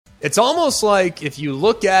It's almost like if you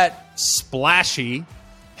look at splashy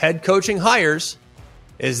head coaching hires,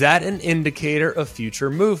 is that an indicator of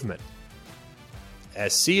future movement?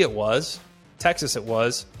 SC it was. Texas it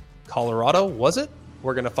was. Colorado, was it?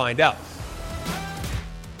 We're going to find out.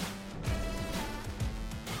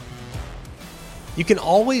 You can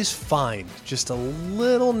always find just a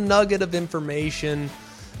little nugget of information.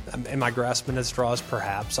 Am I grasping at straws?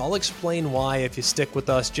 Perhaps. I'll explain why if you stick with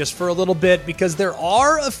us just for a little bit, because there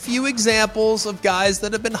are a few examples of guys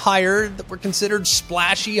that have been hired that were considered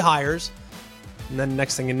splashy hires. And then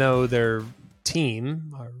next thing you know, their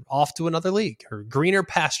team are off to another league, or greener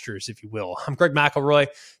pastures, if you will. I'm Greg McElroy.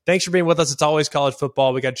 Thanks for being with us. It's always college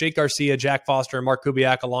football. We got Jake Garcia, Jack Foster, and Mark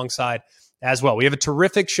Kubiak alongside as well. We have a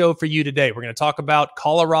terrific show for you today. We're going to talk about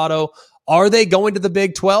Colorado. Are they going to the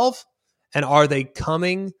Big 12? And are they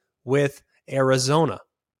coming with Arizona?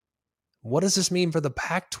 What does this mean for the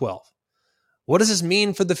Pac-12? What does this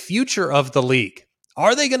mean for the future of the league?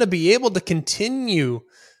 Are they going to be able to continue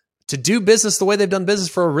to do business the way they've done business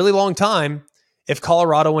for a really long time if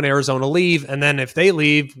Colorado and Arizona leave? And then if they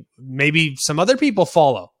leave, maybe some other people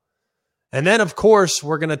follow. And then, of course,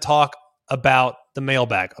 we're going to talk about the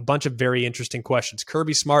mailbag. A bunch of very interesting questions.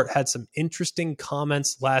 Kirby Smart had some interesting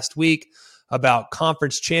comments last week about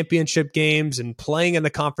conference championship games, and playing in the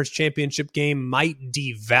conference championship game might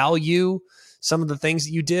devalue some of the things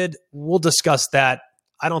that you did. We'll discuss that.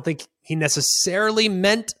 I don't think he necessarily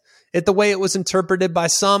meant it the way it was interpreted by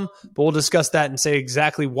some, but we'll discuss that and say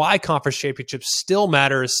exactly why conference championships still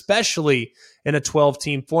matter, especially in a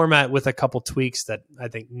 12-team format with a couple tweaks that I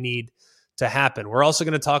think need to happen. We're also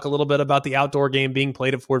going to talk a little bit about the outdoor game being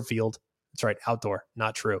played at Ford Field. That's right, outdoor,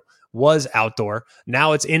 not true. Was outdoor.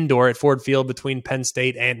 Now it's indoor at Ford Field between Penn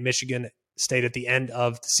State and Michigan State at the end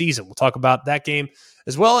of the season. We'll talk about that game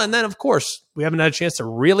as well. And then, of course, we haven't had a chance to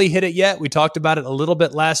really hit it yet. We talked about it a little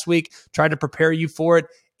bit last week, tried to prepare you for it.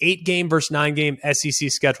 8-game versus 9-game SEC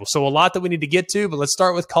schedule. So a lot that we need to get to, but let's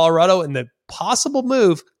start with Colorado and the possible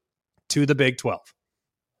move to the Big 12.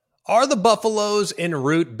 Are the Buffaloes en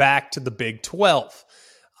route back to the Big 12?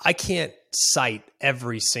 I can't cite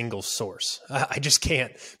every single source. I just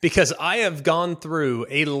can't, because I have gone through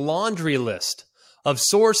a laundry list of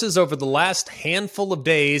sources over the last handful of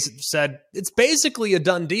days that said it's basically a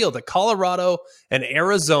done deal that Colorado and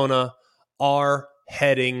Arizona are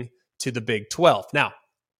heading to the Big 12. Now,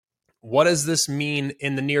 what does this mean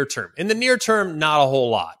in the near term? In the near term, not a whole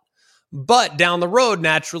lot. But down the road,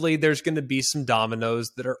 naturally, there's going to be some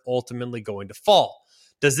dominoes that are ultimately going to fall.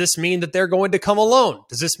 Does this mean that they're going to come alone?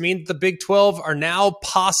 Does this mean that the Big 12 are now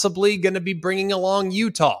possibly going to be bringing along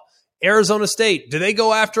Utah, Arizona State? Do they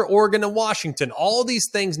go after Oregon and Washington? All these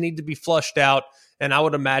things need to be flushed out, and I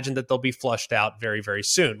would imagine that they'll be flushed out very, very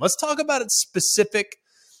soon. Let's talk about it specific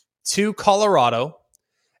to Colorado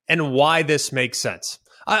and why this makes sense.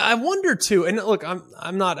 I wonder too, and look,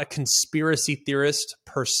 I'm not a conspiracy theorist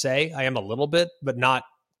per se. I am a little bit, but not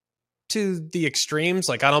to the extremes.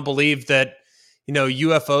 Like, I don't believe that,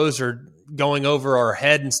 UFOs are going over our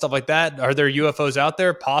head and stuff like that. Are there UFOs out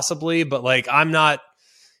there? Possibly, but like, I'm not,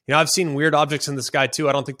 I've seen weird objects in the sky too.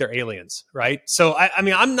 I don't think they're aliens, right? So, I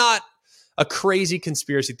mean, I'm not a crazy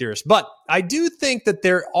conspiracy theorist, but I do think that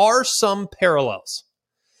there are some parallels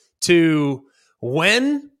to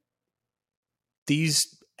when these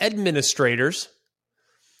administrators,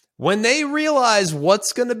 when they realize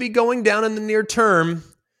what's going to be going down in the near term,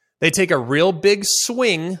 they take a real big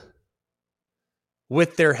swing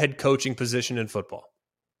with their head coaching position in football.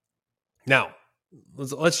 Now,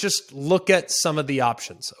 let's just look at some of the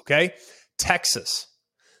options, okay? Texas,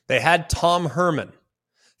 they had Tom Herman.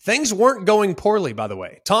 Things weren't going poorly, by the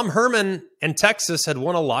way. Tom Herman and Texas had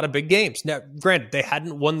won a lot of big games. Now, granted, they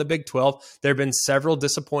hadn't won the Big 12. There had been several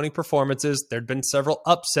disappointing performances. There had been several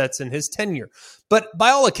upsets in his tenure. But by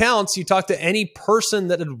all accounts, you talk to any person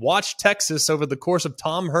that had watched Texas over the course of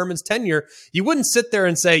Tom Herman's tenure, you wouldn't sit there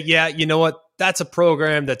and say, yeah, you know what? That's a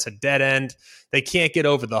program that's a dead end. They can't get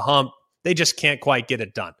over the hump. They just can't quite get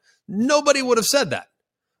it done. Nobody would have said that.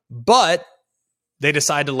 But they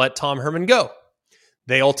decided to let Tom Herman go.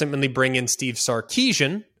 They ultimately bring in Steve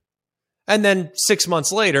Sarkisian, and then 6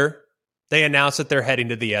 months later, they announce that they're heading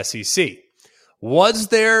to the SEC. Was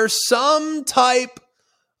there some type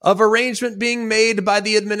of arrangement being made by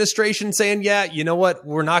the administration saying, yeah, you know what,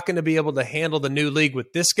 we're not going to be able to handle the new league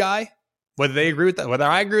with this guy? Whether they agree with that, whether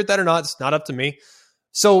I agree with that or not, it's not up to me.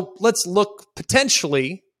 So let's look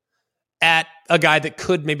potentially at a guy that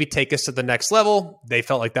could maybe take us to the next level. They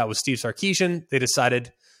felt like that was Steve Sarkisian. They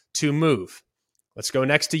decided to move. Let's go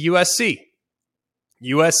next to USC.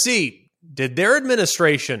 USC, did their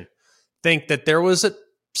administration think that there was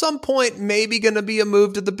some point maybe going to be a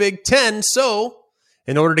move to the Big Ten. So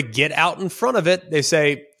in order to get out in front of it, they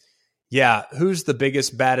say, yeah, who's the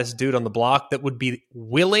biggest, baddest dude on the block that would be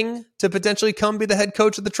willing to potentially come be the head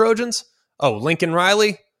coach of the Trojans? Oh, Lincoln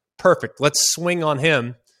Riley? Perfect. Let's swing on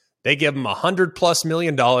him. They give him $100+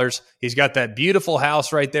 million. He's got that beautiful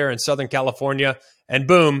house right there in Southern California. And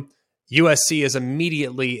boom, USC is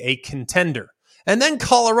immediately a contender. And then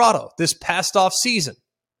Colorado, this past off season,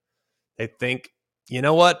 they think, you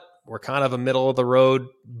know what? We're kind of a middle of the road,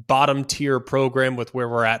 bottom tier program with where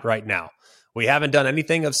we're at right now. We haven't done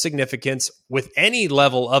anything of significance with any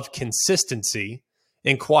level of consistency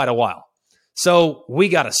in quite a while. So we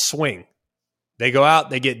got to swing. They go out,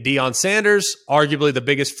 they get Deion Sanders, arguably the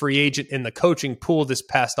biggest free agent in the coaching pool this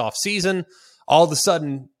past off season. All of a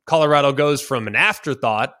sudden, Colorado goes from an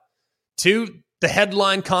afterthought to the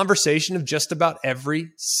headline conversation of just about every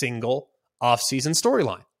single offseason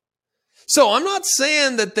storyline. So I'm not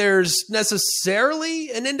saying that there's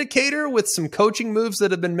necessarily an indicator with some coaching moves that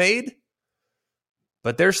have been made,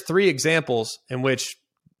 but there's 3 examples in which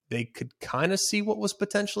they could kind of see what was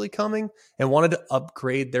potentially coming and wanted to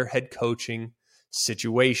upgrade their head coaching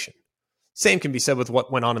situation. Same can be said with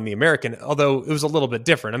what went on in the American, although it was a little bit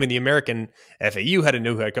different. I mean, the American FAU had a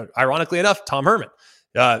new head coach. Ironically enough, Tom Herman.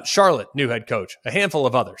 Charlotte, new head coach. A handful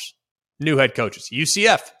of others, new head coaches.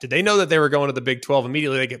 UCF, did they know that they were going to the Big 12?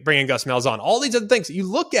 Immediately they get bringing Gus Malzahn. All these other things. You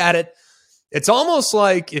look at it, it's almost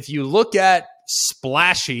like if you look at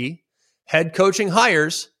splashy head coaching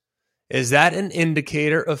hires, is that an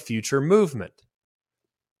indicator of future movement?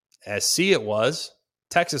 SC it was.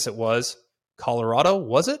 Texas it was. Colorado,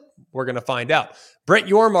 was it? We're going to find out. Brett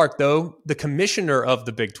Yormark, though, the commissioner of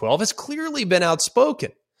the Big 12, has clearly been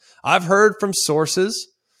outspoken. I've heard from sources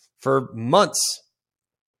for months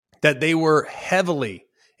that they were heavily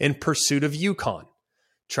in pursuit of UConn,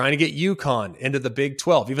 trying to get UConn into the Big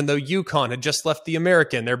 12, even though UConn had just left the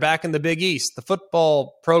American. They're back in the Big East. The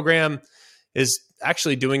football program is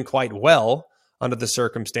actually doing quite well under the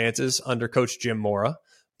circumstances under Coach Jim Mora.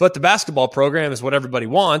 But the basketball program is what everybody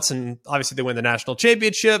wants, and obviously they win the national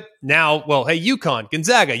championship. Now, well, hey, UConn,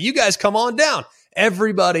 Gonzaga, you guys come on down.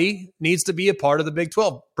 Everybody needs to be a part of the Big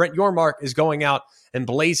 12. Brent Yormark is going out and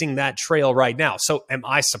blazing that trail right now. So am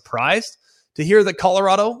I surprised to hear that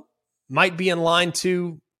Colorado might be in line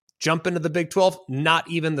to jump into the Big 12? Not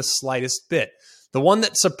even the slightest bit. The one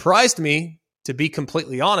that surprised me, to be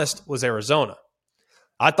completely honest, was Arizona.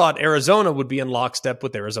 I thought Arizona would be in lockstep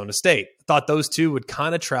with Arizona State. I thought those two would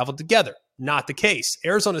kind of travel together. Not the case.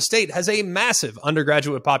 Arizona State has a massive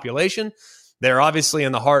undergraduate population. They're obviously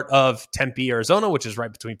in the heart of Tempe, Arizona, which is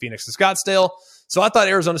right between Phoenix and Scottsdale. So I thought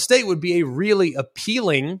Arizona State would be a really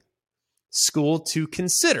appealing school to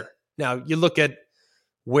consider. Now, you look at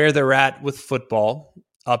where they're at with football,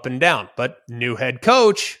 up and down. But new head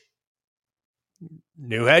coach.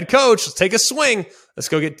 Let's take a swing. Let's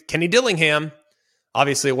go get Kenny Dillingham.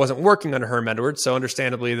 Obviously, it wasn't working under Herm Edwards, so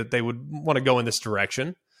understandably that they would want to go in this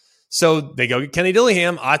direction. So they go get Kenny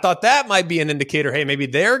Dillingham. I thought that might be an indicator, hey, maybe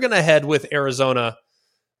they're going to head with Arizona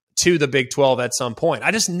to the Big 12 at some point.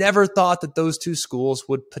 I just never thought that those two schools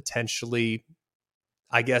would potentially,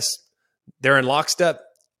 I guess, they're in lockstep.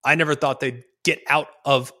 I never thought they'd get out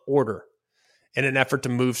of order in an effort to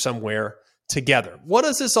move somewhere together. What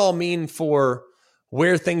does this all mean for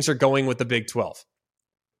where things are going with the Big 12?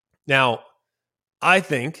 Now, I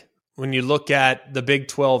think when you look at the Big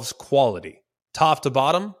 12's quality, top to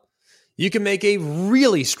bottom, you can make a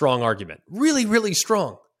really strong argument, really, really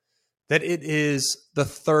strong, that it is the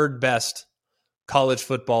third best college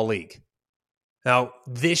football league. Now,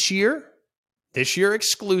 this year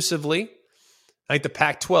exclusively, I think the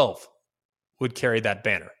Pac-12 would carry that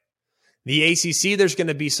banner. The ACC, there's going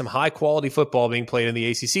to be some high-quality football being played in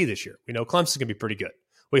the ACC this year. We know Clemson's going to be pretty good.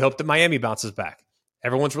 We hope that Miami bounces back.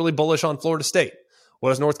 Everyone's really bullish on Florida State.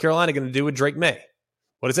 What is North Carolina going to do with Drake May?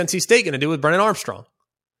 What is NC State going to do with Brennan Armstrong?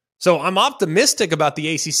 So I'm optimistic about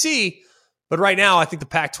the ACC, but right now I think the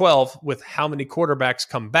Pac-12, with how many quarterbacks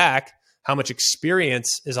come back, how much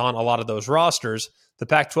experience is on a lot of those rosters, the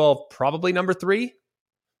Pac-12 probably number 3.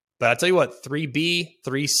 But I tell you what, 3B,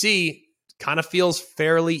 3C kind of feels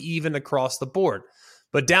fairly even across the board.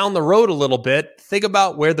 But down the road a little bit, think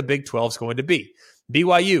about where the Big 12 is going to be.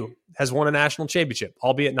 BYU has won a national championship,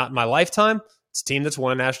 albeit not in my lifetime. It's a team that's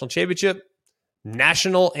won a national championship,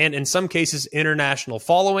 national and in some cases international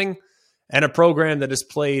following, and a program that has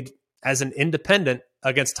played as an independent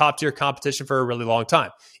against top-tier competition for a really long time.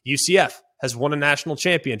 UCF has won a national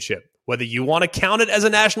championship. Whether you want to count it as a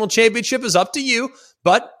national championship is up to you,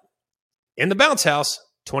 but in the Bounce House,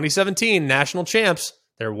 2017 national champs,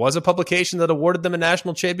 there was a publication that awarded them a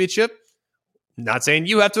national championship. Not saying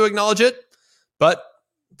you have to acknowledge it, but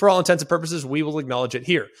for all intents and purposes, we will acknowledge it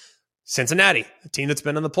here. Cincinnati, a team that's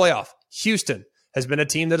been in the playoff. Houston has been a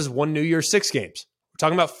team that has won New Year's 6 games. We're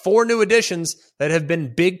talking about 4 new additions that have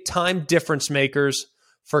been big-time difference makers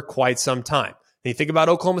for quite some time. And you think about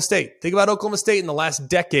Oklahoma State. Think about Oklahoma State in the last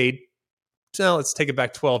decade. Now, let's take it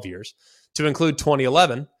back 12 years to include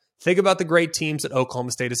 2011. Think about the great teams that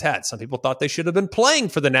Oklahoma State has had. Some people thought they should have been playing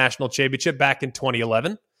for the national championship back in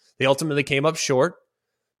 2011. They ultimately came up short.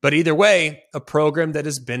 But either way, a program that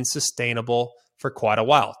has been sustainable for quite a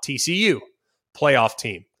while. TCU, playoff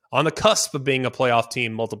team, on the cusp of being a playoff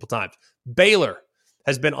team multiple times. Baylor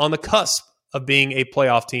has been on the cusp of being a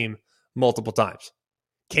playoff team multiple times.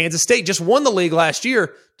 Kansas State just won the league last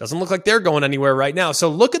year. Doesn't look like they're going anywhere right now. So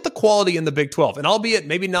look at the quality in the Big 12. And albeit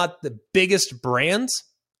maybe not the biggest brands,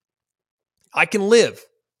 I can live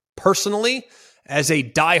personally as a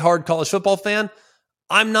diehard college football fan.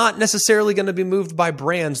 I'm not necessarily going to be moved by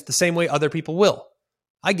brands the same way other people will.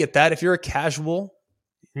 I get that. If you're a casual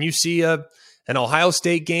and you see an Ohio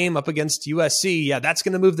State game up against USC, yeah, that's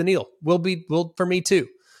going to move the needle. Will for me too.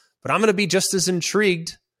 But I'm going to be just as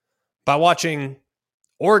intrigued by watching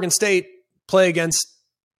Oregon State play against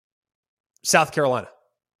South Carolina.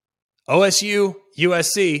 OSU,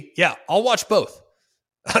 USC, yeah, I'll watch both.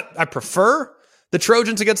 I prefer the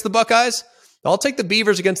Trojans against the Buckeyes. I'll take the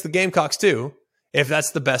Beavers against the Gamecocks too, if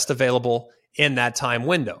that's the best available in that time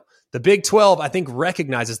window. The Big 12, I think,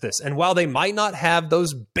 recognizes this. And while they might not have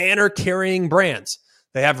those banner-carrying brands,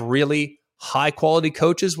 they have really high-quality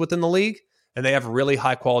coaches within the league, and they have really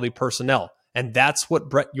high-quality personnel. And that's what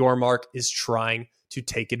Brett Yormark is trying to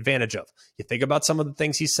take advantage of. You think about some of the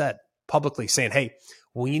things he said publicly, saying, hey,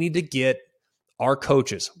 we need to get our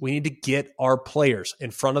coaches, we need to get our players in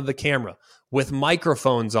front of the camera with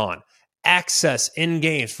microphones on, access in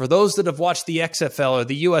games. For those that have watched the XFL or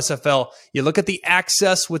the USFL, you look at the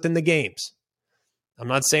access within the games. I'm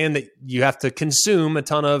not saying that you have to consume a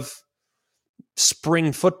ton of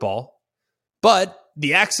spring football, but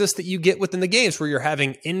the access that you get within the games where you're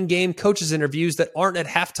having in-game coaches interviews that aren't at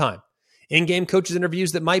halftime, in-game coaches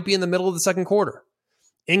interviews that might be in the middle of the second quarter,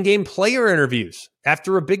 in-game player interviews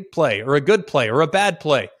after a big play or a good play or a bad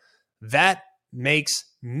play. That makes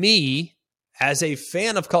me, as a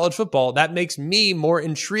fan of college football, that makes me more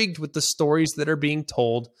intrigued with the stories that are being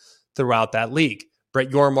told throughout that league.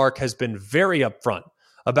 Brett Yormark has been very upfront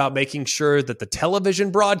about making sure that the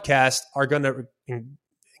television broadcasts are going to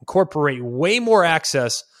incorporate way more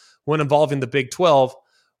access when involving the Big 12,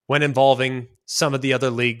 when involving some of the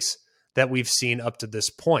other leagues that we've seen up to this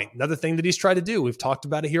point. Another thing that he's tried to do, we've talked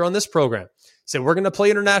about it here on this program, he said, we're going to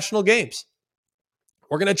play international games.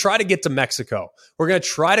 We're going to try to get to Mexico. We're going to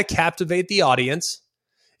try to captivate the audience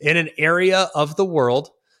in an area of the world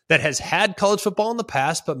that has had college football in the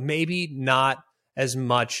past, but maybe not as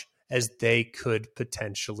much as they could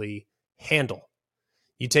potentially handle.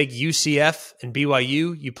 You take UCF and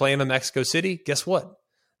BYU, you play them in Mexico City, guess what?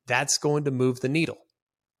 That's going to move the needle.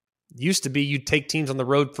 Used to be you'd take teams on the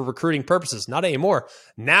road for recruiting purposes. Not anymore.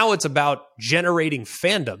 Now it's about generating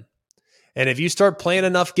fandom. And if you start playing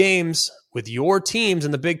enough games with your teams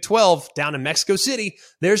in the Big 12 down in Mexico City,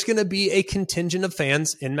 there's going to be a contingent of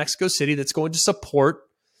fans in Mexico City that's going to support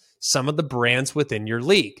some of the brands within your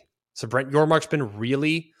league. So Brett Yormark's been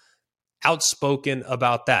really outspoken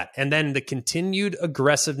about that. And then the continued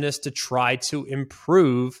aggressiveness to try to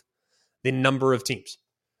improve the number of teams.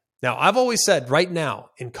 Now, I've always said right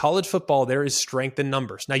now in college football, there is strength in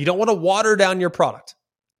numbers. Now, you don't want to water down your product.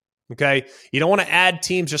 Okay. You don't want to add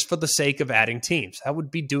teams just for the sake of adding teams. That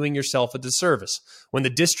would be doing yourself a disservice. When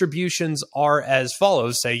the distributions are as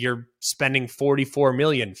follows, say you're spending $44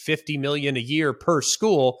 million, $50 million a year per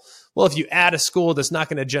school. Well, if you add a school that's not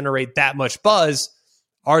going to generate that much buzz,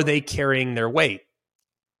 are they carrying their weight?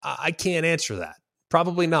 I can't answer that.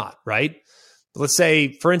 Probably not, right? Let's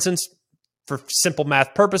say, for instance, for simple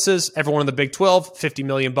math purposes, everyone in the Big 12, $50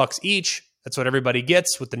 million each. That's what everybody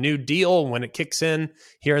gets with the new deal when it kicks in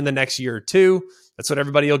here in the next year or two. That's what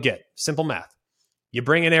everybody will get. Simple math. You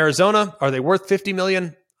bring in Arizona, are they worth $50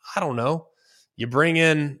 million? I don't know. You bring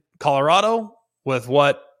in Colorado with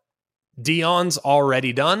what Deion's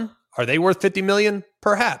already done. Are they worth $50 million?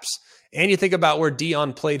 Perhaps. And you think about where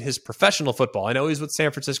Deion played his professional football. I know he's with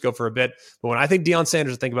San Francisco for a bit, but when I think Deion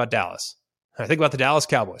Sanders, I think about Dallas. I think about the Dallas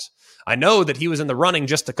Cowboys. I know that he was in the running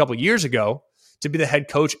just a couple years ago to be the head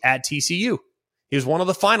coach at TCU. He was one of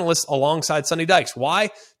the finalists alongside Sonny Dykes. Why?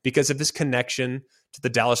 Because of his connection to the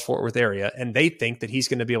Dallas-Fort Worth area, and they think that he's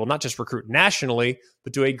going to be able not just recruit nationally,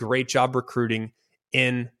 but do a great job recruiting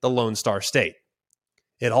in the Lone Star State.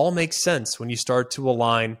 It all makes sense when you start to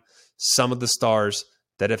align some of the stars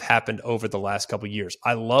that have happened over the last couple of years.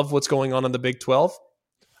 I love what's going on in the Big 12.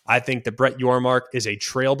 I think that Brett Yormark is a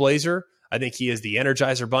trailblazer. I think he is the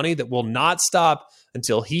Energizer Bunny that will not stop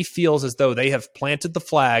until he feels as though they have planted the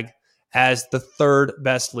flag as the third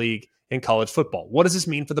best league in college football. What does this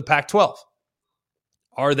mean for the Pac-12?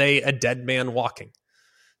 Are they a dead man walking?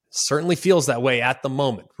 Certainly feels that way at the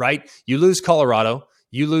moment, right? You lose Colorado,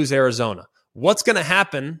 you lose Arizona. What's going to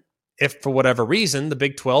happen if, for whatever reason, the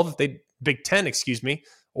Big 12, Big 10,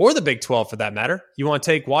 or the Big 12 for that matter, you want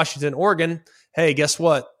to take Washington, Oregon? Hey, guess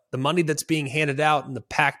what? The money that's being handed out in the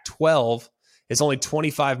Pac-12 is only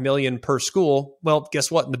 $25 million per school. Well,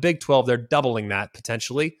 guess what? In the Big 12, they're doubling that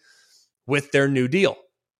potentially with their new deal.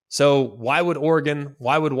 So why would Oregon,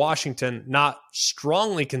 why would Washington not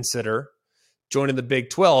strongly consider joining the Big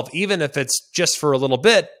 12, even if it's just for a little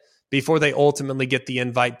bit, before they ultimately get the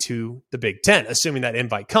invite to the Big 10, assuming that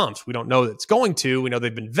invite comes? We don't know that it's going to. We know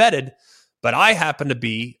they've been vetted. But I happen to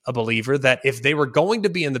be a believer that if they were going to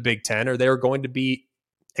be in the Big 10 or they were going to be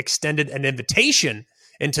extended an invitation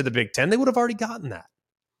into the Big 10, they would have already gotten that.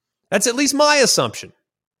 That's at least my assumption.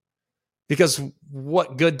 Because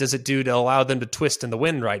what good does it do to allow them to twist in the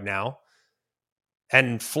wind right now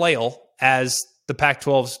and flail as the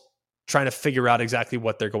Pac-12's trying to figure out exactly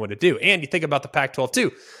what they're going to do? And you think about the Pac-12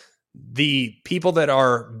 too. The people that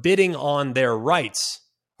are bidding on their rights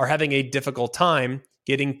are having a difficult time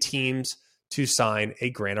getting teams to sign a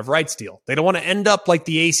grant of rights deal. They don't want to end up like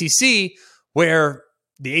the ACC, where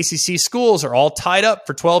the ACC schools are all tied up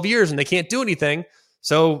for 12 years and they can't do anything.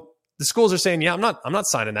 So the schools are saying, yeah, I'm not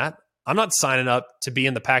signing that. I'm not signing up to be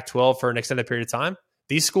in the Pac-12 for an extended period of time.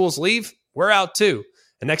 These schools leave, we're out too.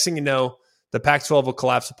 And next thing you know, the Pac-12 will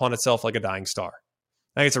collapse upon itself like a dying star.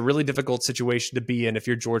 I think it's a really difficult situation to be in if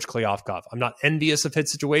you're George Kliavkoff. I'm not envious of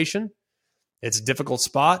his situation. It's a difficult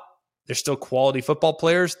spot. There's still quality football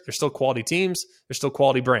players. There's still quality teams. There's still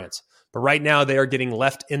quality brands. But right now, they are getting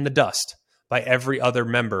left in the dust by every other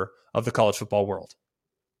member of the college football world.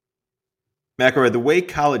 McElroy, the way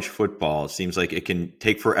college football seems like it can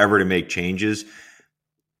take forever to make changes.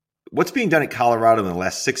 What's being done at Colorado in the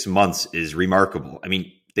last 6 months is remarkable. I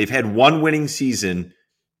mean, they've had one winning season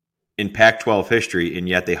in Pac-12 history, and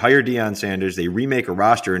yet they hire Deion Sanders, they remake a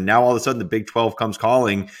roster, and now all of a sudden the Big 12 comes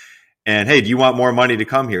calling, and hey, do you want more money to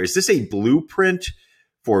come here? Is this a blueprint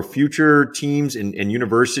for future teams and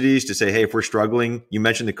universities to say, hey, if we're struggling, you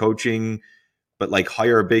mentioned the coaching, but like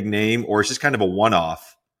hire a big name, or is this kind of a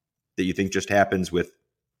one-off that you think just happens with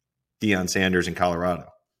Deion Sanders in Colorado?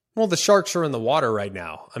 Well, the Sharks are in the water right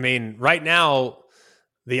now. I mean, right now,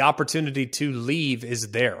 the opportunity to leave is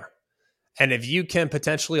there. And if you can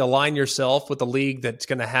potentially align yourself with a league that's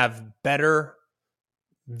going to have better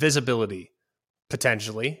visibility,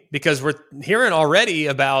 potentially, because we're hearing already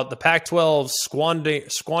about the Pac-12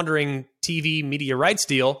 squandering TV media rights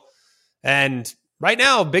deal. And right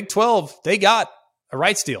now, Big 12, they got a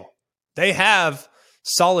rights deal. They have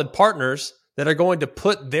solid partners that are going to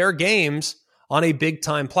put their games on a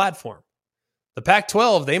big-time platform. The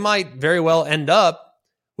Pac-12, they might very well end up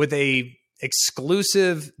with a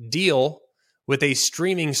exclusive deal with a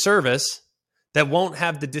streaming service that won't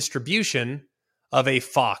have the distribution of a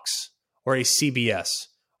Fox or a CBS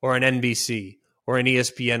or an NBC or an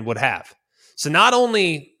ESPN would have. So not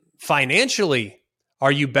only financially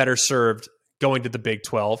are you better served going to the Big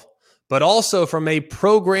 12, but also from a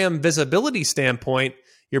program visibility standpoint,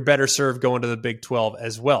 you're better served going to the Big 12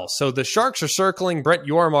 as well. So the Sharks are circling. Brett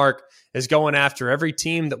Yormark is going after every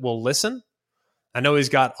team that will listen. I know he's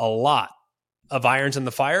got a lot of irons in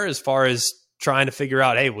the fire as far as trying to figure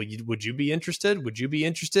out, hey, would you be interested? Would you be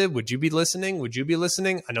interested? Would you be listening? Would you be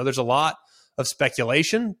listening? I know there's a lot of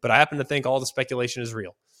speculation, but I happen to think all the speculation is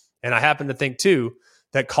real. And I happen to think, too,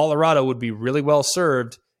 that Colorado would be really well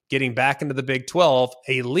served getting back into the Big 12,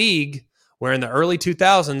 a league where in the early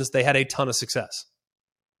 2000s, they had a ton of success.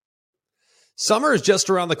 Summer is just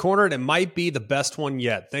around the corner, and it might be the best one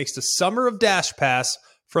yet, thanks to Summer of Dash Pass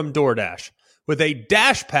from DoorDash. With a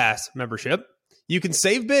Dash Pass membership, you can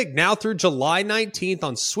save big now through July 19th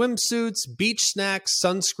on swimsuits, beach snacks,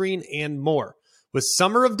 sunscreen, and more. With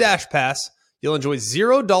Summer of Dash Pass, you'll enjoy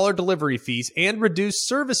 $0 delivery fees and reduced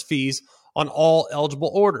service fees on all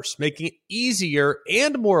eligible orders, making it easier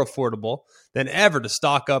and more affordable than ever to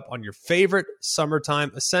stock up on your favorite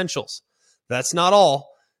summertime essentials. That's not all.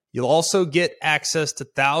 You'll also get access to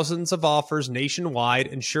thousands of offers nationwide,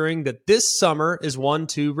 ensuring that this summer is one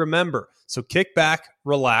to remember. So kick back,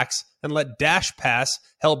 relax, and let Dash Pass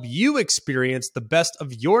help you experience the best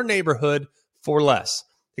of your neighborhood for less.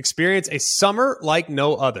 Experience a summer like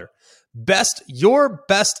no other. Best your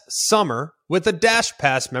best summer with a Dash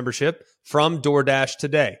Pass membership from DoorDash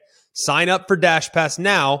today. Sign up for Dash Pass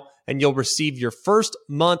now, and you'll receive your first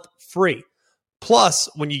month free. Plus,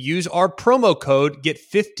 when you use our promo code, get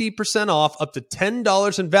 50% off up to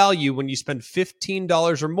 $10 in value when you spend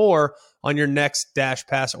 $15 or more on your next Dash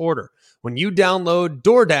Pass order. When you download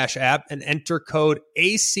DoorDash app and enter code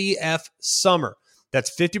ACF Summer.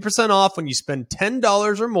 That's 50% off when you spend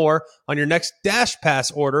 $10 or more on your next Dash Pass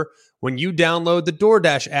order when you download the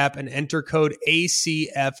DoorDash app and enter code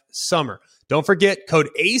ACF Summer. Don't forget code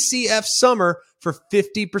ACF Summer for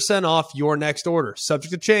 50% off your next order.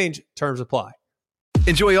 Subject to change. Terms apply.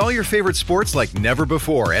 Enjoy all your favorite sports like never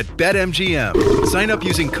before at BetMGM. Sign up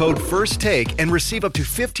using code FIRSTTAKE and receive up to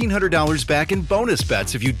 $1,500 back in bonus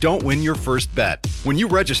bets if you don't win your first bet. When you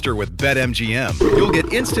register with BetMGM, you'll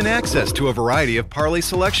get instant access to a variety of parlay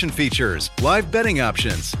selection features, live betting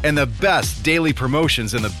options, and the best daily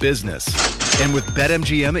promotions in the business. And with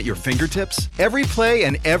BetMGM at your fingertips, every play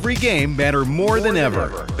and every game matter more than ever.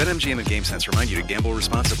 BetMGM and GameSense remind you to gamble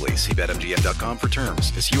responsibly. See BetMGM.com for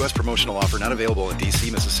terms. This U.S. promotional offer not available in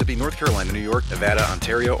D.C., Mississippi, North Carolina, New York, Nevada,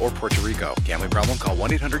 Ontario, or Puerto Rico. Gambling problem? Call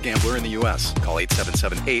 1-800-GAMBLER in the U.S. Call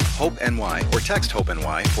 877-8-HOPE-NY or text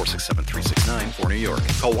HOPE-NY 467-369 for New York.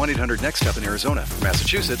 Call 1-800-NEXT-STEP in Arizona. For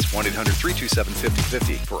Massachusetts,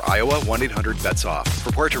 1-800-327-5050. For Iowa, 1-800-BETS-OFF.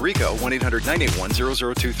 For Puerto Rico,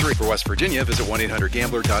 1-800-981-0023. For West Virginia, visit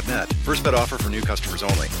 1-800-GAMBLER.net. First bet offer for new customers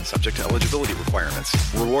only. Subject to eligibility requirements.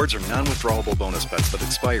 Rewards are non-withdrawable bonus bets that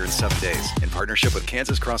expire in 7 days. In partnership with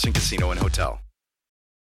Kansas Crossing Casino and Hotel.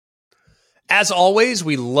 As always,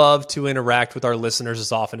 we love to interact with our listeners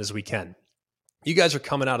as often as we can. You guys are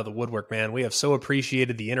coming out of the woodwork, man. We have so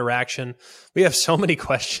appreciated the interaction. We have so many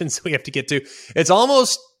questions we have to get to. It's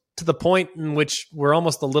almost to the point in which we're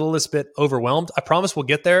almost a littlest bit overwhelmed. I promise we'll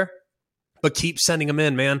get there, but keep sending them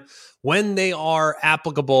in, man. When they are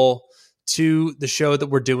applicable to the show that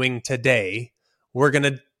we're doing today, we're going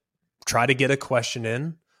to try to get a question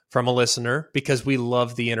in from a listener because we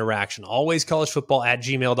love the interaction. Always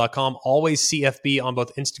collegefootball@gmail.com. Always CFB on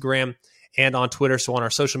both Instagram and on Twitter. So on our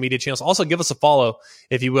social media channels, also give us a follow,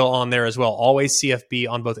 if you will, on there as well. Always CFB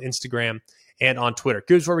on both Instagram and on Twitter.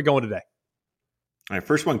 Goobs, where are we going today? All right,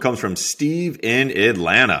 first one comes from Steve in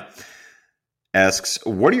Atlanta. Asks,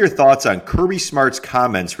 what are your thoughts on Kirby Smart's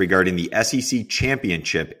comments regarding the SEC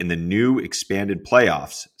championship in the new expanded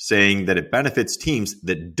playoffs, saying that it benefits teams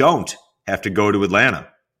that don't have to go to Atlanta?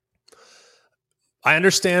 I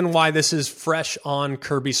understand why this is fresh on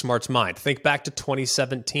Kirby Smart's mind. Think back to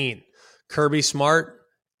 2017. Kirby Smart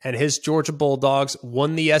and his Georgia Bulldogs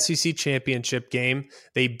won the SEC championship game.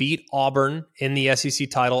 They beat Auburn in the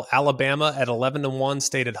SEC title. Alabama at 11-1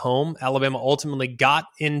 stayed at home. Alabama ultimately got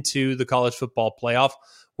into the college football playoff,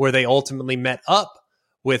 where they ultimately met up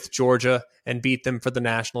with Georgia and beat them for the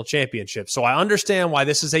national championship. So I understand why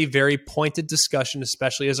this is a very pointed discussion,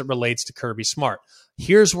 especially as it relates to Kirby Smart.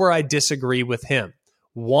 Here's where I disagree with him.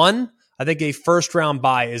 One, I think a first-round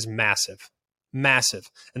bye is massive. Massive.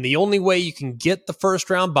 And the only way you can get the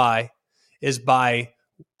first-round bye is by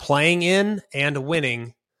playing in and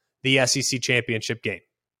winning the SEC championship game.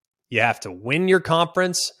 You have to win your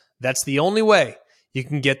conference. That's the only way you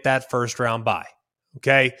can get that first-round bye.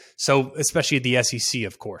 Okay? So, especially the SEC,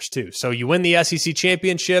 of course, too. So, you win the SEC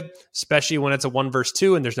championship, especially when it's a 1 versus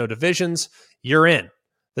 2 and there's no divisions, you're in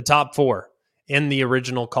the top 4 in the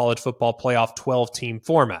original college football playoff 12-team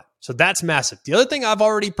format. So that's massive. The other thing I've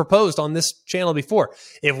already proposed on this channel before,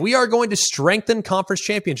 if we are going to strengthen conference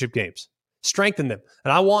championship games, strengthen them.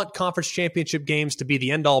 And I want conference championship games to be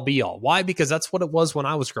the end-all, be-all. Why? Because that's what it was when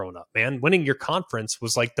I was growing up, man. Winning your conference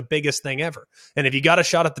was like the biggest thing ever. And if you got a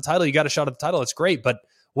shot at the title, you got a shot at the title. It's great. But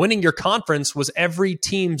winning your conference was every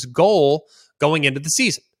team's goal going into the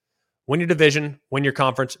season. Win your division, win your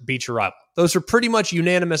conference, beat your rival. Those are pretty much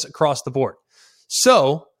unanimous across the board.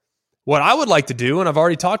 So what I would like to do, and I've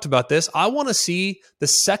already talked about this, I want to see the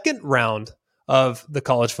second round of the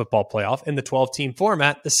college football playoff in the 12-team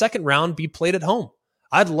format, the second round be played at home.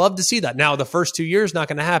 I'd love to see that. Now, the first 2 years, not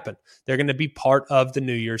going to happen. They're going to be part of the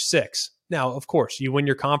New Year's Six. Now, of course, you win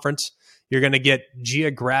your conference, you're going to get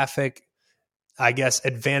geographic,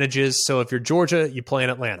 advantages. So if you're Georgia, you play in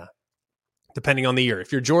Atlanta, depending on the year.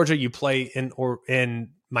 If you're Georgia, you play in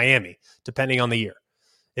Miami, depending on the year.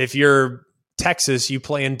 If you're Texas, you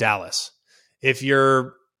play in Dallas. If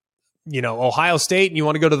you're, Ohio State and you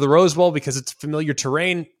want to go to the Rose Bowl because it's familiar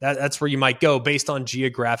terrain, that's where you might go based on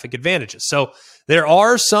geographic advantages. So there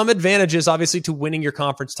are some advantages, obviously, to winning your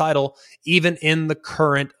conference title, even in the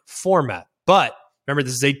current format. But remember,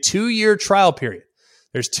 this is a 2-year trial period.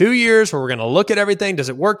 There's 2 years where we're going to look at everything. Does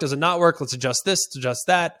it work? Does it not work? Let's adjust this, adjust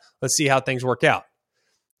that. Let's see how things work out.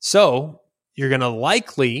 So you're going to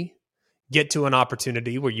likely get to an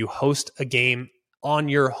opportunity where you host a game on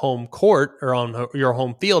your home court or on your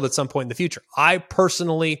home field at some point in the future. I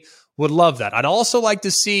personally would love that. I'd also like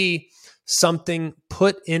to see something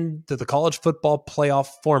put into the college football playoff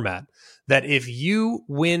format that if you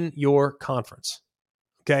win your conference,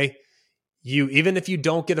 okay, even if you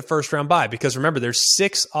don't get a first round bye, because remember, there's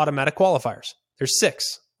 6 automatic qualifiers. There's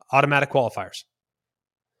 6 automatic qualifiers.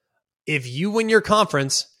 If you win your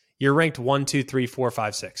conference, you're ranked 1, 2, 3, 4,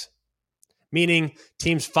 5, 6. Meaning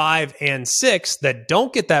teams 5 and 6 that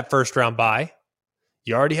don't get that first round bye,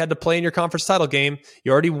 you already had to play in your conference title game.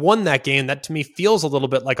 You already won that game. That to me feels a little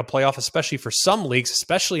bit like a playoff, especially for some leagues,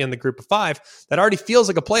 especially in the group of 5. That already feels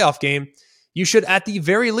like a playoff game. You should, at the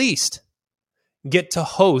very least, get to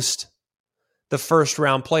host the first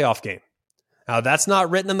round playoff game. Now, that's not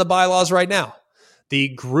written in the bylaws right now. The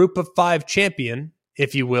group of 5 champion,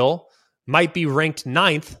 if you will, might be ranked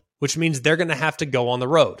 9th, which means they're going to have to go on the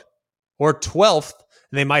road. Or 12th,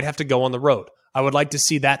 and they might have to go on the road. I would like to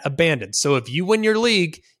see that abandoned. So if you win your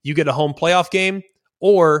league, you get a home playoff game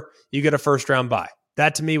or you get a first round bye.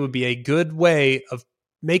 That to me would be a good way of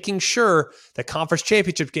making sure that conference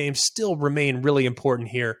championship games still remain really important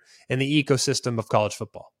here in the ecosystem of college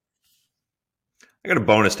football. I got a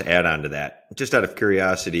bonus to add on to that. Just out of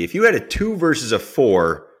curiosity, if you had a 2 versus a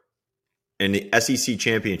 4 in the SEC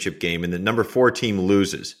championship game and the number 4 team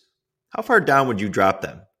loses, how far down would you drop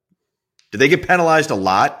them? Do they get penalized a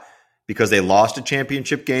lot because they lost a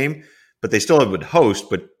championship game, but they still would host?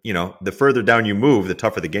 But, the further down you move, the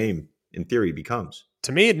tougher the game, in theory, becomes.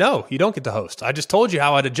 To me, no, you don't get to host. I just told you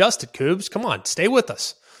how I'd adjust it, Coobs. Come on, stay with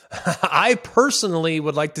us. I personally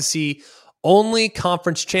would like to see only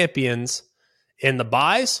conference champions in the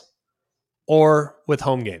byes or with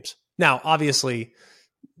home games. Now, obviously,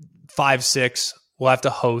 5, 6 will have to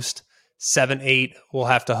host. 7, 8 will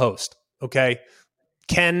have to host. Okay.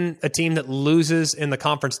 Can a team that loses in the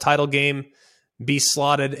conference title game be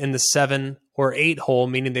slotted in the 7 or 8 hole,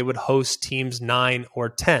 meaning they would host teams 9 or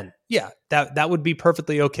 10? Yeah, that would be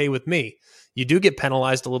perfectly okay with me. You do get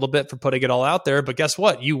penalized a little bit for putting it all out there, but guess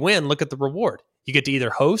what? You win. Look at the reward. You get to either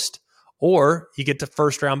host or you get to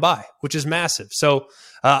first round bye, which is massive. So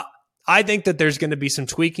I think that there's going to be some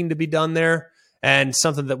tweaking to be done there and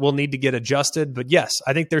something that will need to get adjusted. But yes,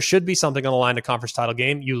 I think there should be something on the line to conference title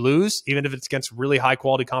game. You lose, even if it's against really high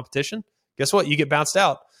quality competition. Guess what? You get bounced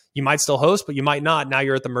out. You might still host, but you might not. Now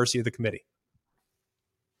you're at the mercy of the committee.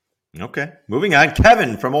 Okay. Moving on.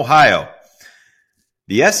 Kevin from Ohio.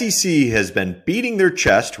 The SEC has been beating their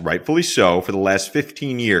chest, rightfully so, for the last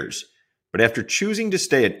 15 years. But after choosing to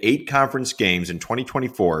stay at 8 conference games in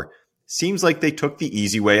 2024, seems like they took the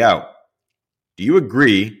easy way out. Do you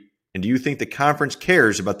agree? And do you think the conference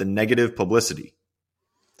cares about the negative publicity?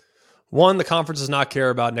 One, the conference does not care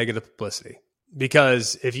about negative publicity.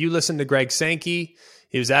 Because if you listen to Greg Sankey,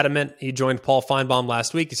 he was adamant. He joined Paul Feinbaum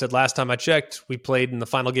last week. He said, last time I checked, we played in the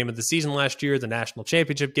final game of the season last year, the national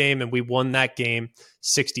championship game, and we won that game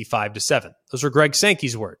 65-7. Those were Greg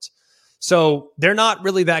Sankey's words. So they're not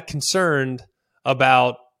really that concerned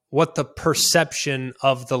about what the perception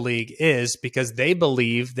of the league is because they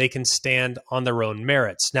believe they can stand on their own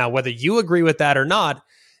merits. Now, whether you agree with that or not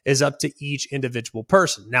is up to each individual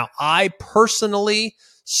person. Now, I personally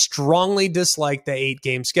strongly dislike the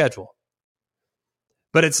 8-game schedule.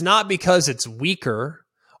 But it's not because it's weaker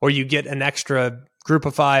or you get an extra group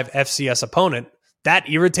of 5 FCS opponent. That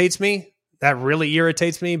irritates me. That really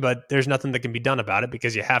irritates me, but there's nothing that can be done about it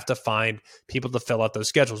because you have to find people to fill out those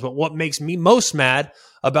schedules. But what makes me most mad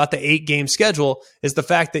about the 8-game schedule is the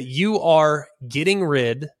fact that you are getting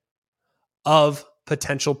rid of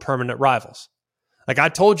potential permanent rivals. Like I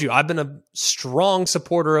told you, I've been a strong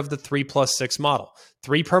supporter of the 3+6 model.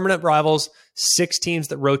 3 permanent rivals, 6 teams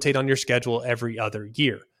that rotate on your schedule every other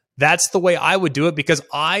year. That's the way I would do it because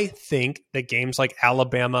I think that games like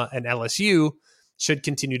Alabama and LSU should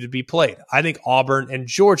continue to be played. I think Auburn and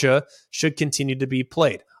Georgia should continue to be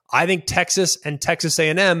played. I think Texas and Texas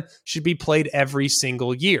A&M should be played every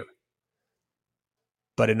single year.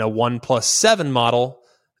 But in a 1+7 model,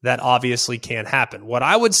 that obviously can't happen. What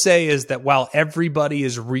I would say is that while everybody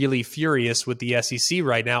is really furious with the SEC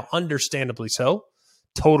right now, understandably so,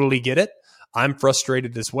 totally get it. I'm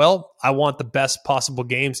frustrated as well. I want the best possible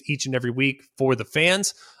games each and every week for the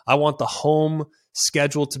fans. I want the home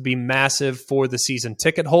schedule to be massive for the season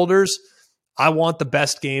ticket holders. I want the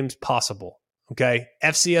best games possible. Okay.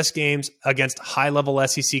 FCS games against high-level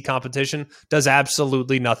SEC competition does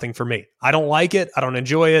absolutely nothing for me. I don't like it. I don't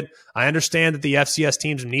enjoy it. I understand that the FCS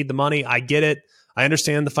teams need the money. I get it. I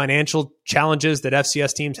understand the financial challenges that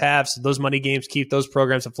FCS teams have, so those money games keep those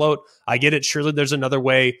programs afloat. I get it. Surely there's another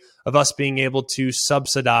way of us being able to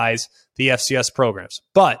subsidize the FCS programs.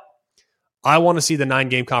 But I want to see the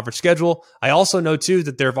 9-game conference schedule. I also know, too,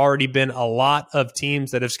 that there have already been a lot of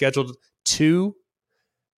teams that have scheduled 2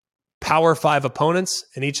 Power 5 opponents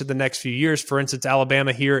in each of the next few years. For instance,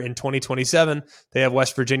 Alabama here in 2027, they have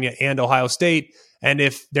West Virginia and Ohio State. And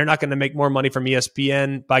if they're not going to make more money from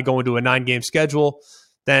ESPN by going to a 9-game schedule,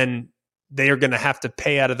 then they are going to have to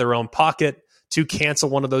pay out of their own pocket to cancel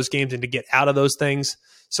one of those games and to get out of those things.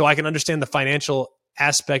 So I can understand the financial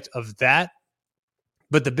aspect of that.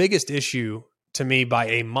 But the biggest issue to me by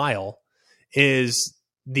a mile is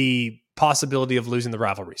the possibility of losing the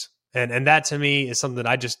rivalries. And that to me is something that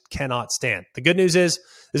I just cannot stand. The good news is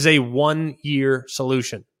this is a 1-year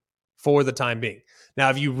solution for the time being. Now,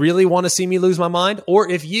 if you really want to see me lose my mind, or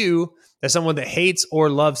if you, as someone that hates or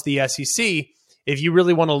loves the SEC, if you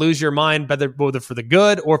really want to lose your mind, whether for the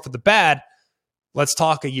good or for the bad, let's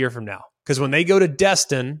talk a year from now. Because when they go to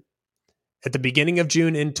Destin at the beginning of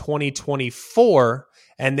June in 2024,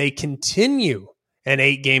 and they continue an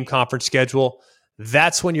 8-game conference schedule,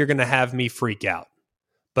 that's when you're going to have me freak out.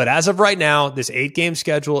 But as of right now, this 8-game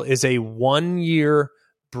schedule is a 1-year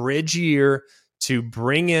bridge year to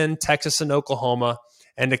bring in Texas and Oklahoma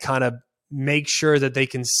and to kind of make sure that they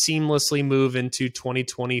can seamlessly move into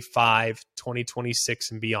 2025,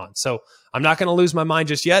 2026, and beyond. So I'm not going to lose my mind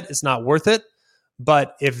just yet. It's not worth it.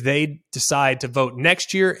 But if they decide to vote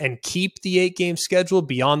next year and keep the 8-game schedule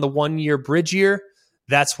beyond the 1-year bridge year,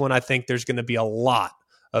 that's when I think there's going to be a lot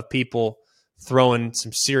of people throwing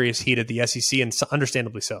some serious heat at the SEC, and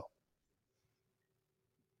understandably so.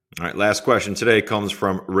 All right, last question today comes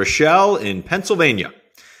from Rochelle in Pennsylvania.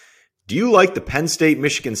 Do you like the Penn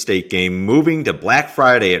State-Michigan State game moving to Black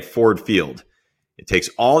Friday at Ford Field? It takes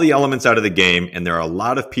all the elements out of the game, and there are a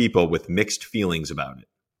lot of people with mixed feelings about it.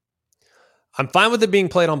 I'm fine with it being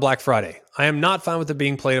played on Black Friday. I am not fine with it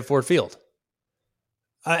being played at Ford Field.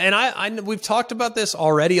 And we've talked about this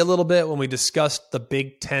already a little bit when we discussed the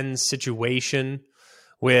Big Ten situation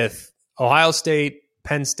with Ohio State,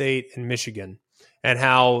 Penn State, and Michigan, and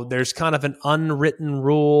how there's kind of an unwritten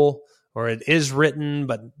rule, or it is written,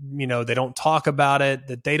 but they don't talk about it,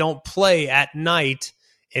 that they don't play at night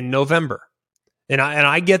in November. And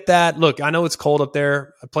I get that. Look, I know it's cold up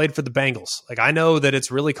there. I played for the Bengals. Like, I know that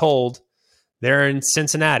it's really cold there in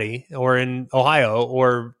Cincinnati or in Ohio,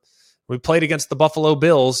 or we played against the Buffalo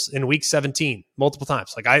Bills in week 17 multiple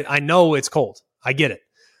times. Like, I know it's cold. I get it.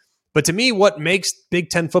 But to me, what makes Big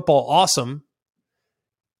Ten football awesome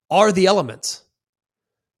are the elements.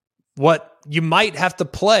 What you might have to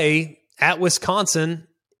play at Wisconsin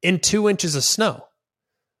in 2 inches of snow.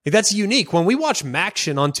 Like, that's unique. When we watch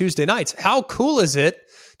MACtion on Tuesday nights, how cool is it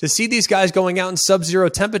to see these guys going out in sub-zero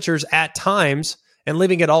temperatures at times and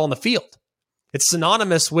leaving it all on the field? It's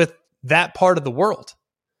synonymous with that part of the world.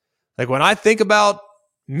 Like, when I think about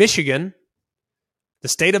Michigan, the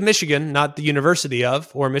state of Michigan, not the University of,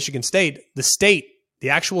 or Michigan State, the state, the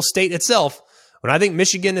actual state itself, when I think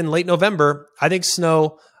Michigan in late November, I think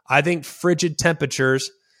snow, I think frigid temperatures,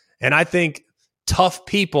 and I think tough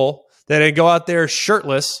people that go out there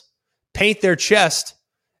shirtless, paint their chest,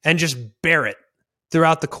 and just bear it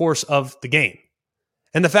throughout the course of the game.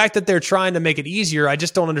 And the fact that they're trying to make it easier, I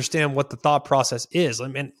just don't understand what the thought process is. I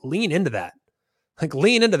mean, lean into that. Like,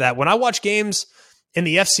 lean into that. When I watch games in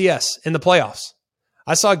the FCS, in the playoffs,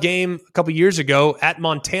 I saw a game a couple years ago at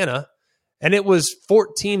Montana, and it was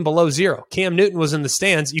 14 below zero. Cam Newton was in the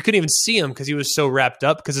stands. You couldn't even see him because he was so wrapped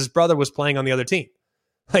up because his brother was playing on the other team.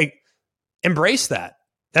 Like, embrace that.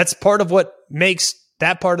 That's part of what makes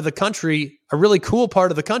that part of the country a really cool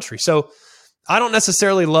part of the country. So I don't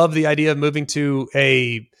necessarily love the idea of moving to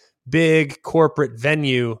a big corporate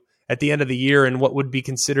venue at the end of the year in what would be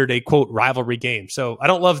considered a, quote, rivalry game. So I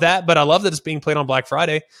don't love that, but I love that it's being played on Black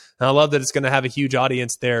Friday. And I love that it's going to have a huge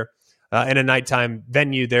audience there in a nighttime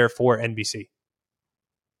venue there for NBC.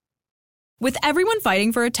 With everyone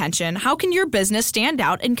fighting for attention, how can your business stand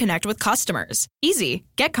out and connect with customers? Easy.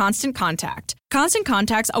 Get Constant Contact. Constant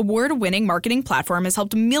Contact's award-winning marketing platform has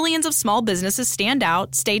helped millions of small businesses stand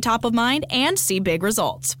out, stay top of mind, and see big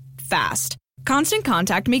results fast. Constant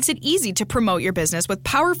Contact makes it easy to promote your business with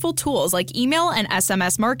powerful tools like email and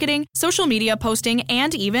SMS marketing, social media posting,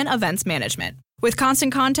 and even events management. With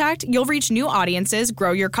Constant Contact, you'll reach new audiences,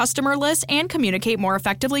 grow your customer list, and communicate more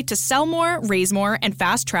effectively to sell more, raise more, and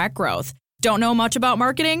fast-track growth. Don't know much about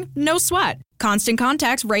marketing? No sweat. Constant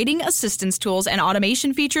Contact's writing assistance tools and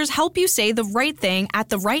automation features help you say the right thing at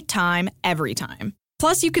the right time, every time.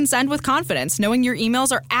 Plus, you can send with confidence, knowing your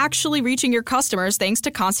emails are actually reaching your customers thanks to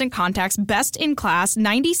Constant Contact's best-in-class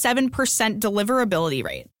 97% deliverability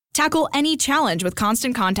rate. Tackle any challenge with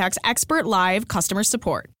Constant Contact's expert live customer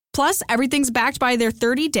support. Plus, everything's backed by their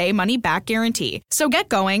 30-day money-back guarantee. So get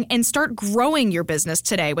going and start growing your business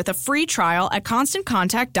today with a free trial at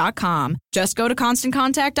ConstantContact.com. Just go to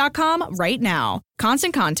ConstantContact.com right now.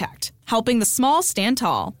 Constant Contact, helping the small stand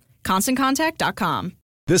tall. ConstantContact.com.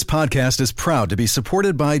 This podcast is proud to be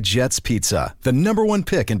supported by Jets Pizza, the #1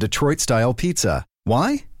 pick in Detroit-style pizza.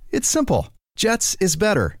 Why? It's simple. Jets is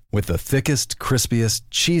better. With the thickest, crispiest,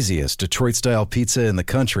 cheesiest Detroit-style pizza in the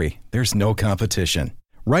country, there's no competition.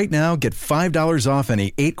 Right now, get $5 off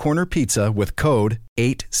any 8-corner pizza with code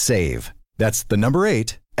 8SAVE. That's the number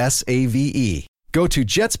 8, SAVE. Go to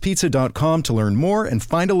jetspizza.com to learn more and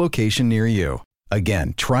find a location near you.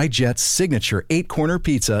 Again, try Jet's signature 8-corner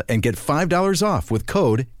pizza and get $5 off with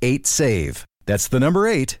code 8SAVE. That's the number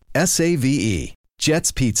 8, SAVE.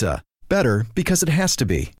 Jet's Pizza. Better because it has to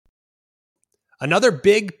be. Another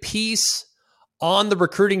big piece on the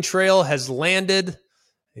recruiting trail has landed.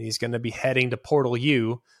 He's going to be heading to Portal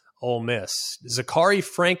U, Ole Miss. Zakhari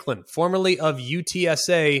Franklin, formerly of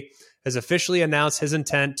UTSA, has officially announced his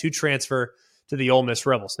intent to transfer to the Ole Miss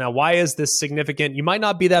Rebels. Now, why is this significant? You might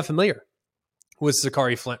not be that familiar with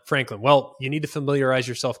Zakhari Franklin. Well, you need to familiarize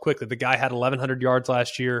yourself quickly. The guy had 1,100 yards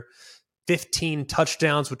last year, 15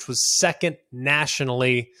 touchdowns, which was second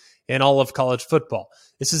nationally in all of college football.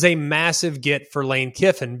 This is a massive get for Lane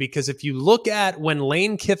Kiffin, because if you look at when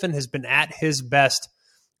Lane Kiffin has been at his best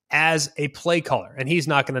as a play caller, and he's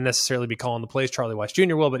not going to necessarily be calling the plays, Charlie Weiss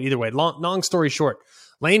Jr. will, but either way, long story short,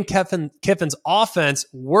 Lane Kiffin's offense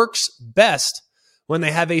works best when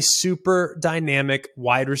they have a super dynamic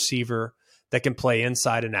wide receiver that can play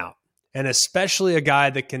inside and out, and especially a guy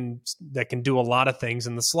that can do a lot of things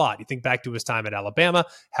in the slot. You think back to his time at Alabama,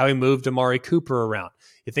 how he moved Amari Cooper around.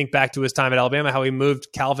 You think back to his time at Alabama, how he moved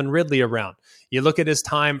Calvin Ridley around. You look at his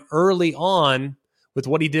time early on with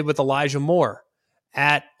what he did with Elijah Moore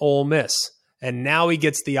at Ole Miss, and now he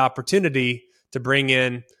gets the opportunity to bring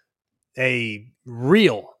in a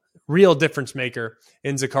real difference maker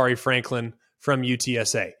in Zakhari Franklin from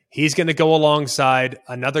UTSA. He's going to go alongside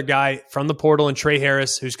another guy from the portal in Trey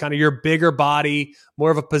Harris, who's kind of your bigger body,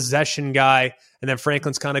 more of a possession guy, and then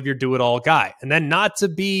Franklin's kind of your do-it-all guy. And then, not to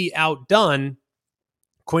be outdone,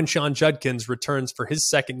 Quinshon Judkins returns for his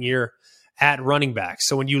second year at running back.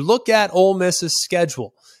 So when you look at Ole Miss's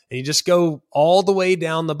schedule and you just go all the way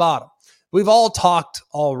down the bottom, we've all talked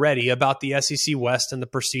already about the SEC West and the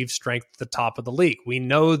perceived strength at the top of the league. We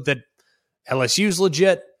know that LSU's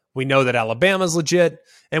legit. We know that Alabama's legit.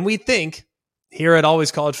 And we think here at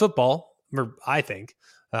Always College Football, or I think,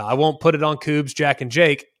 I won't put it on Coobs, Jack, and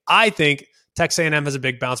Jake, I think Texas A&M has a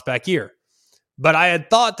big bounce back year. But I had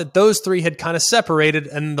thought that those three had kind of separated,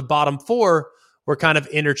 and the bottom four were kind of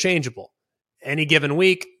interchangeable. Any given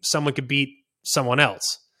week, someone could beat someone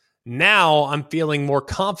else. Now I'm feeling more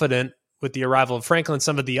confident with the arrival of Franklin,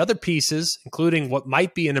 some of the other pieces, including what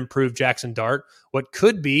might be an improved Jackson Dart, what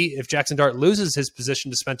could be, if Jackson Dart loses his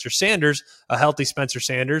position to Spencer Sanders, a healthy Spencer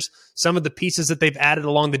Sanders, some of the pieces that they've added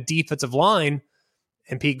along the defensive line,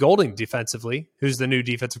 and Pete Golding defensively, who's the new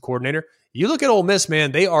defensive coordinator. You look at Ole Miss,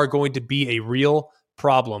 man, they are going to be a real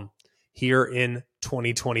problem here in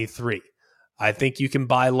 2023. I think you can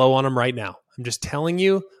buy low on them right now. I'm just telling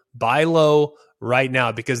you, buy low right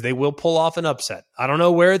now, because they will pull off an upset. I don't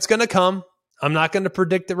know where it's going to come. I'm not going to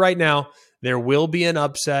predict it right now. There will be an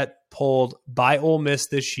upset pulled by Ole Miss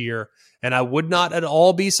this year, and I would not at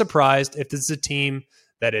all be surprised if this is a team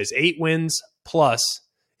that is 8 wins plus,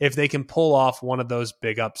 if they can pull off one of those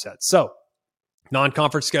big upsets. So,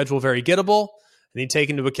 non-conference schedule, very gettable. And you take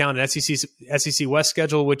into account an SEC West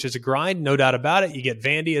schedule, which is a grind, no doubt about it. You get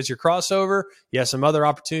Vandy as your crossover. You have some other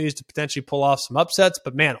opportunities to potentially pull off some upsets.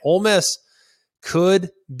 But man, Ole Miss could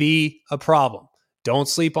be a problem. Don't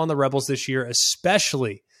sleep on the Rebels this year,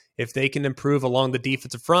 especially if they can improve along the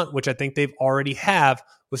defensive front, which I think they've already have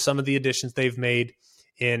with some of the additions they've made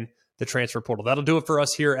in the transfer portal. That'll do it for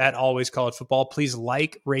us here at Always College Football. Please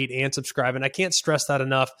like, rate, and subscribe. And I can't stress that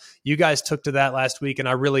enough. You guys took to that last week, and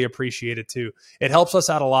I really appreciate it too. It helps us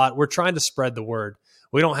out a lot. We're trying to spread the word.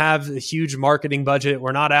 We don't have a huge marketing budget.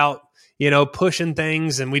 We're not out, pushing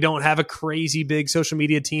things, and we don't have a crazy big social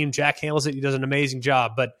media team. Jack handles it. He does an amazing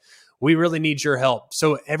job, but we really need your help.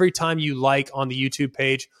 So every time you like on the YouTube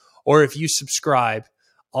page, or if you subscribe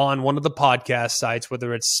on one of the podcast sites,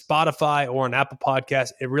 whether it's Spotify or an Apple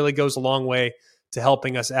Podcast, it really goes a long way to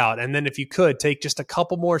helping us out. And then if you could take just a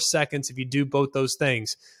couple more seconds, if you do both those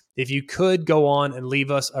things, if you could go on and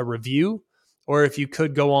leave us a review, or if you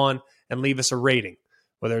could go on and leave us a rating.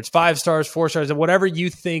 whether it's 5 stars, 4 stars, whatever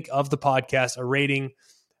you think of the podcast, a rating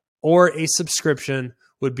or a subscription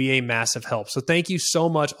would be a massive help. So thank you so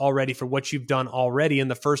much already for what you've done already in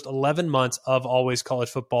the first 11 months of Always College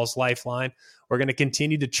Football's Lifeline. We're going to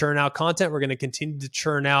continue to churn out content. We're going to continue to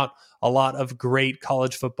churn out a lot of great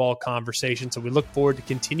college football conversation. So we look forward to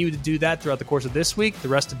continue to do that throughout the course of this week, the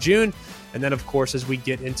rest of June, and then, of course, as we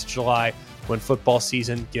get into July when football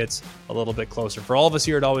season gets a little bit closer. For all of us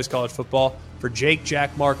here at Always College Football, for Jake,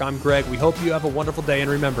 Jack, Mark, I'm Greg. We hope you have a wonderful day, and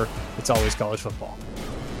remember, it's always college football.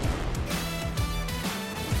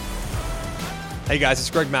 Hey guys, it's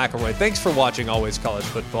Greg McElroy. Thanks for watching Always College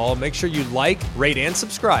Football. Make sure you like, rate, and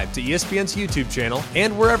subscribe to ESPN's YouTube channel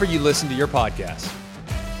and wherever you listen to your podcasts.